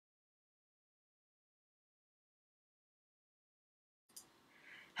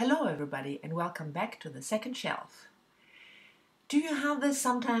Hello everybody and welcome back to the second shelf. Do you have this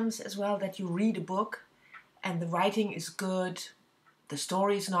sometimes as well, that you read a book and the writing is good, the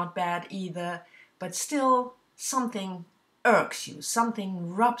story is not bad either, but still something irks you,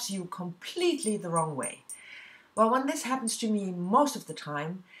 something rubs you completely the wrong way? Well, when this happens to me most of the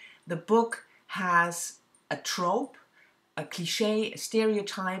time, the book has a trope, a cliche, a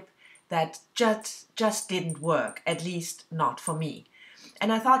stereotype that just didn't work, at least not for me.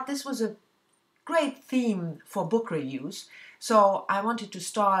 And I thought this was a great theme for book reviews, so I wanted to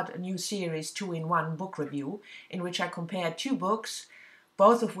start a new series, 2-in-1 book review, in which I compare two books,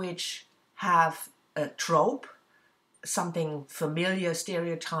 both of which have a trope, something familiar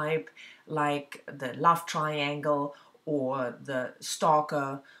stereotype, like the love triangle or the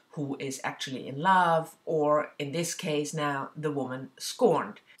stalker who is actually in love, or in this case now, the woman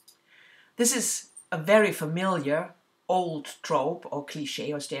scorned. This is a very familiar old trope or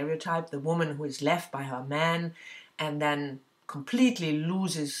cliche or stereotype, the woman who is left by her man and then completely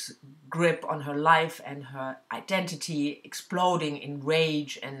loses grip on her life and her identity, exploding in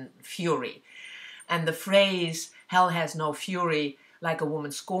rage and fury. And the phrase, "hell has no fury like a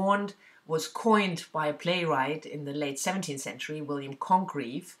woman scorned," was coined by a playwright in the late 17th century, William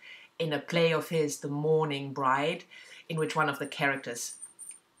Congreve, in a play of his, The Mourning Bride, in which one of the characters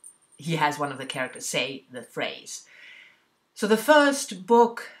say the phrase. So the first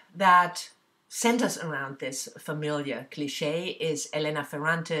book that centers around this familiar cliche is Elena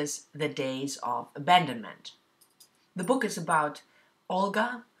Ferrante's The Days of Abandonment. The book is about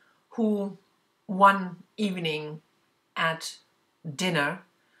Olga, who one evening at dinner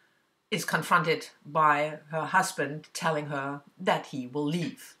is confronted by her husband telling her that he will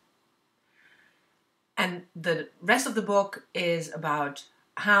leave. And the rest of the book is about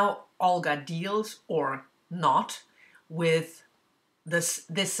how Olga deals, or not, with this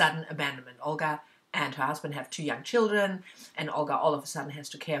sudden abandonment. Olga and her husband have 2 young children, and Olga all of a sudden has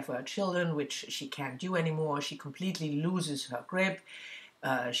to care for her children, which she can't do anymore. She completely loses her grip.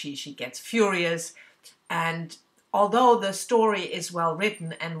 She gets furious. And although the story is well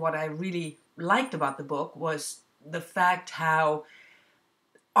written, and what I really liked about the book was the fact how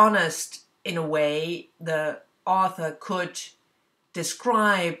honest, in a way, the author could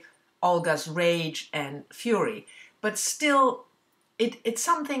describe Olga's rage and fury. But still, it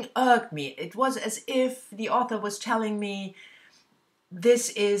something irked me. It was as if the author was telling me, this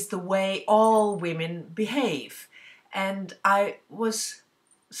is the way all women behave. And I was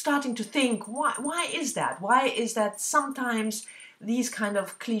starting to think, why is that? Why is that sometimes these kind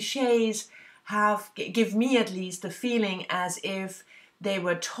of cliches give me at least the feeling as if they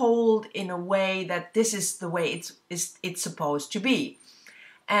were told in a way that this is the way it's supposed to be.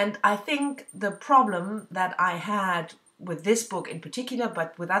 And I think the problem that I had with this book in particular,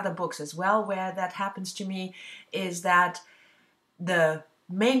 but with other books as well, where that happens to me, is that the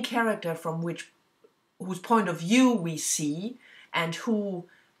main character whose point of view we see and who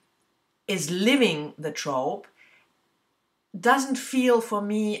is living the trope doesn't feel for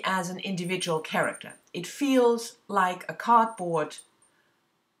me as an individual character. It feels like a cardboard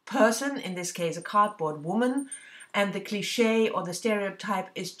person, in this case a cardboard woman, and the cliche or the stereotype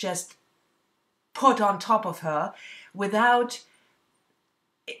is just put on top of her without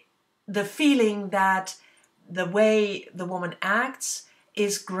the feeling that the way the woman acts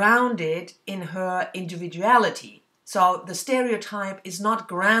is grounded in her individuality. So the stereotype is not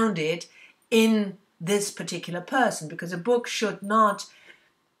grounded in this particular person, because a book should not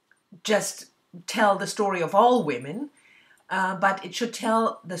just tell the story of all women, but it should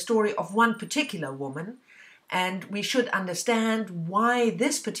tell the story of one particular woman. And we should understand why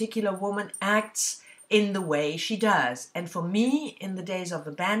this particular woman acts in the way she does. And for me, in The Days of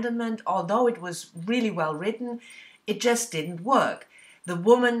Abandonment, although it was really well written, it just didn't work. The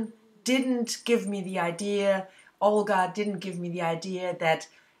woman didn't give me the idea, Olga didn't give me the idea that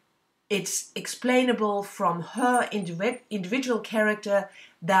it's explainable from her individual character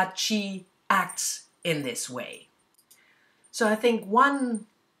that she acts in this way. So I think one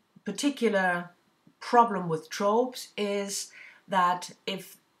particular problem with tropes is that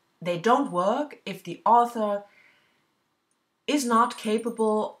if they don't work, if the author is not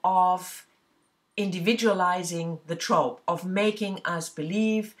capable of individualizing the trope, of making us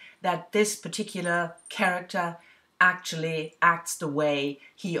believe that this particular character actually acts the way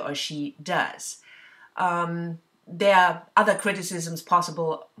he or she does. There are other criticisms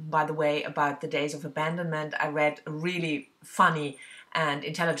possible, by the way, about The Days of Abandonment. I read a really funny and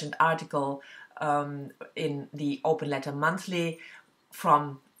intelligent article in the OpenLettersMonthly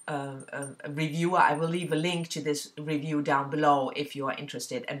from reviewer. I will leave a link to this review down below if you are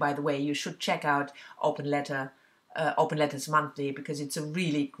interested. And by the way, you should check out Open Letters Monthly, because it's a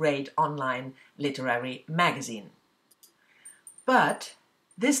really great online literary magazine. But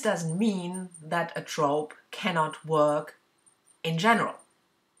this doesn't mean that a trope cannot work in general,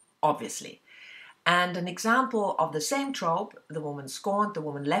 obviously. And an example of the same trope, the woman scorned, the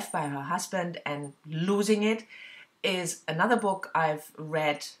woman left by her husband and losing it, is another book I've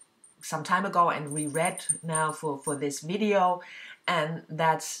read some time ago and reread now for this video, and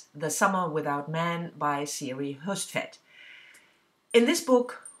that's The Summer Without Man by Siri Hustvedt. In this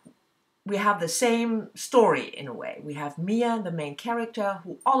book, we have the same story in a way. We have Mia, the main character,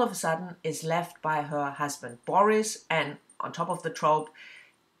 who all of a sudden is left by her husband Boris, and on top of the trope,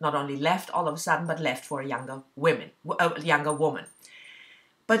 not only left all of a sudden, but left for a younger woman.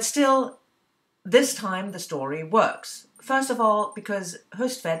 But still, this time the story works. First of all, because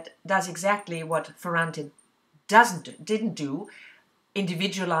Hustvedt does exactly what Ferrante didn't do,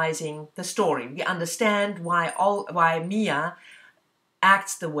 individualizing the story. We understand why Mia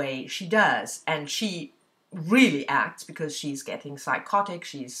acts the way she does, and she really acts because she's getting psychotic.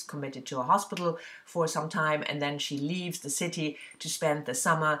 She's committed to a hospital for some time, and then she leaves the city to spend the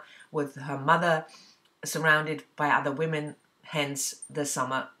summer with her mother, surrounded by other women, hence The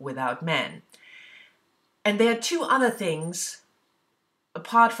Summer Without Man. And there are two other things,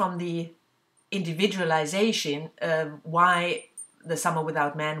 apart from the individualization, why The Summer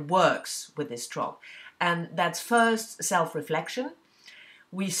Without Man works with this trope. And that's first, self-reflection.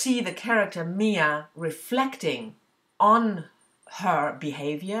 We see the character Mia reflecting on her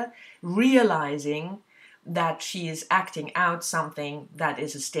behavior, realizing that she is acting out something that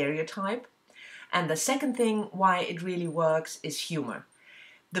is a stereotype. And the second thing why it really works is humor.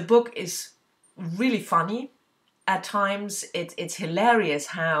 The book is really funny. At times it's hilarious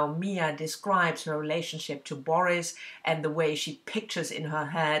how Mia describes her relationship to Boris and the way she pictures in her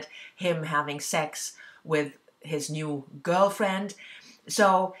head him having sex with his new girlfriend.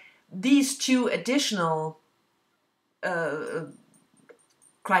 So these two additional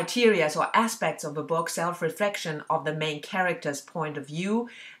criteria or aspects of the book, self-reflection of the main character's point of view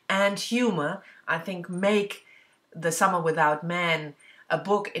and humor, I think make The Summer Without Man a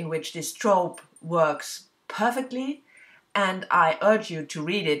book in which this trope works perfectly. And I urge you to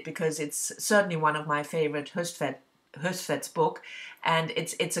read it, because it's certainly one of my favorite Hustvedt's book, and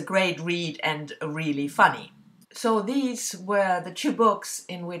it's a great read and really funny. So these were the two books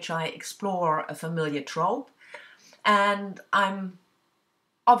in which I explore a familiar trope, and I'm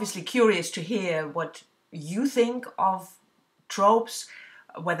obviously curious to hear what you think of tropes,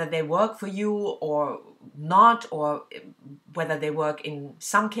 whether they work for you or not, or whether they work in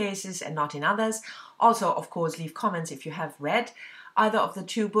some cases and not in others. Also, of course, leave comments if you have read either of the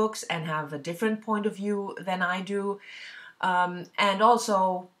two books and have a different point of view than I do, and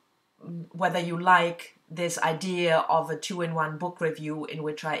also whether you like this idea of a two-in-one book review in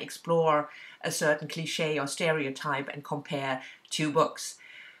which I explore a certain cliche or stereotype and compare two books.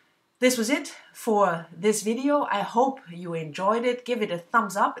 This was it for this video. I hope you enjoyed it. Give it a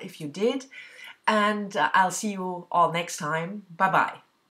thumbs up if you did, and I'll see you all next time. Bye-bye.